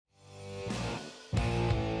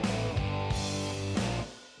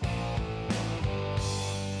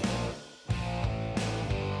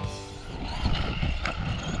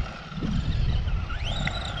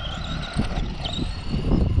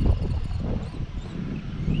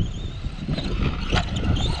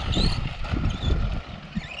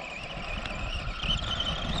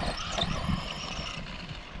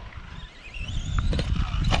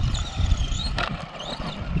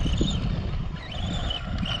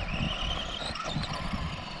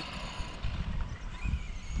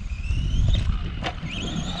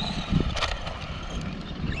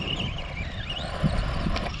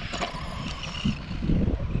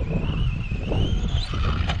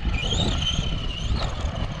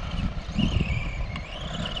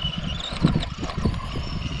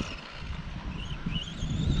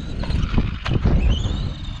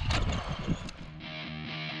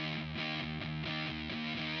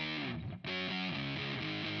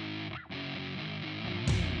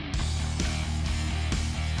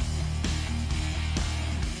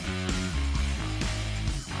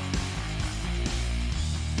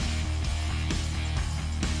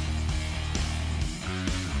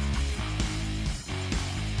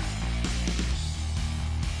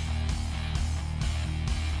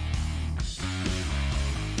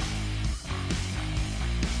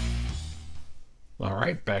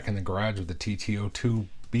Alright, back in the garage with the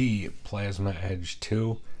TT-02B Plasma Edge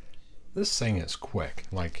 2. This thing is quick.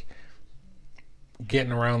 Like,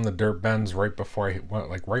 getting around the dirt bends right before I hit,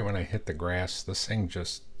 like right when I hit the grass, this thing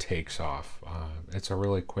just takes off. It's a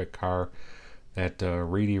really quick car. That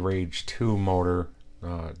Reedy Rage 2 motor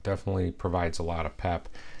definitely provides a lot of pep.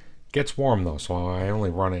 Gets warm though, so I only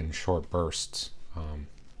run it in short bursts.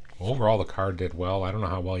 Overall, the car did well. I don't know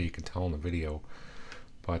how well you can tell in the video,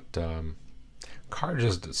 but car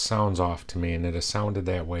just sounds off to me, and it has sounded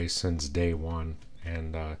that way since day one.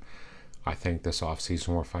 And I think this off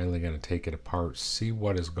season we're finally going to take it apart, see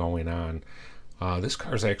what is going on. This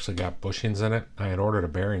car's actually got bushings in it. I had ordered a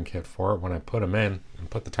bearing kit for it. When I put them in and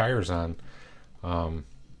put the tires on, you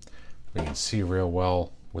can see real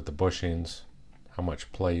well with the bushings how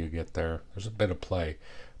much play you get there. There's a bit of play,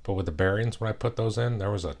 but with the bearings, when I put those in,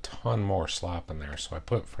 there was a ton more slop in there, so I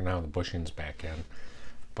put for now the bushings back in.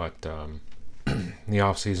 But in the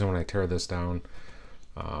off season, when I tear this down,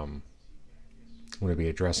 I'm going to be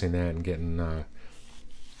addressing that and getting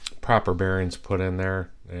proper bearings put in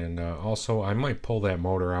there. And also I might pull that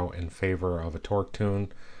motor out in favor of a torque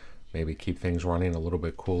tune, maybe keep things running a little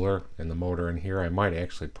bit cooler. And the motor in here, I might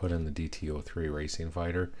actually put in the DT-03 Racing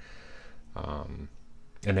Fighter.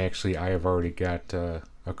 And actually I have already got a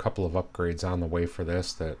couple of upgrades on the way for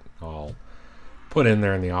this that I'll put in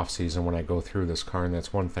there in the off season when I go through this car. And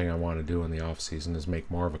that's one thing I want to do in the off season, is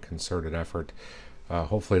make more of a concerted effort,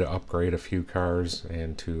 hopefully to upgrade a few cars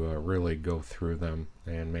and to really go through them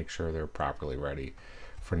and make sure they're properly ready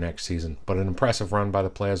for next season. But an impressive run by the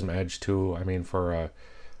Plasma Edge 2. I mean, for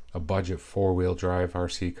a budget four-wheel drive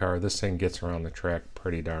RC car, this thing gets around the track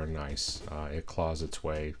pretty darn nice. It claws its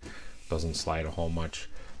way, doesn't slide a whole much.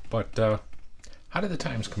 But how did the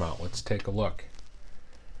times come out? Let's take a look.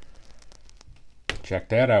 Check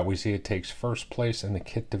that out. We see it takes first place in the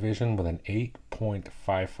kit division with an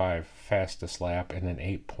 8.55 fastest lap and an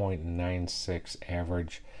 8.96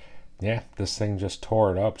 average. Yeah, this thing just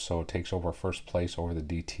tore it up, so it takes over first place over the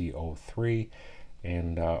DT-03,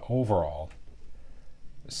 and overall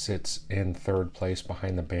sits in third place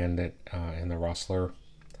behind the Bandit and the Rustler.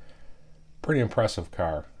 Pretty impressive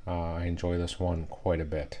car. I enjoy this one quite a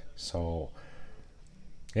bit. So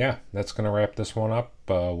yeah, that's going to wrap this one up.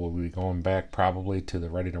 We'll be going back probably to the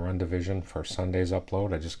Ready to Run division for Sunday's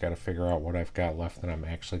upload. I just got to figure out what I've got left that I'm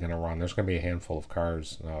actually going to run. There's going to be a handful of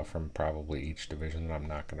cars from probably each division that I'm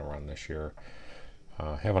not going to run this year.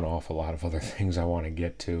 I have an awful lot of other things I want to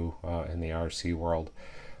get to in the RC world.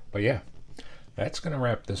 But yeah, that's going to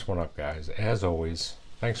wrap this one up, guys. As always,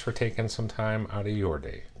 thanks for taking some time out of your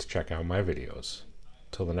day to check out my videos.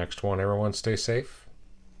 Till the next one, everyone stay safe,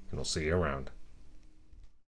 and we'll see you around.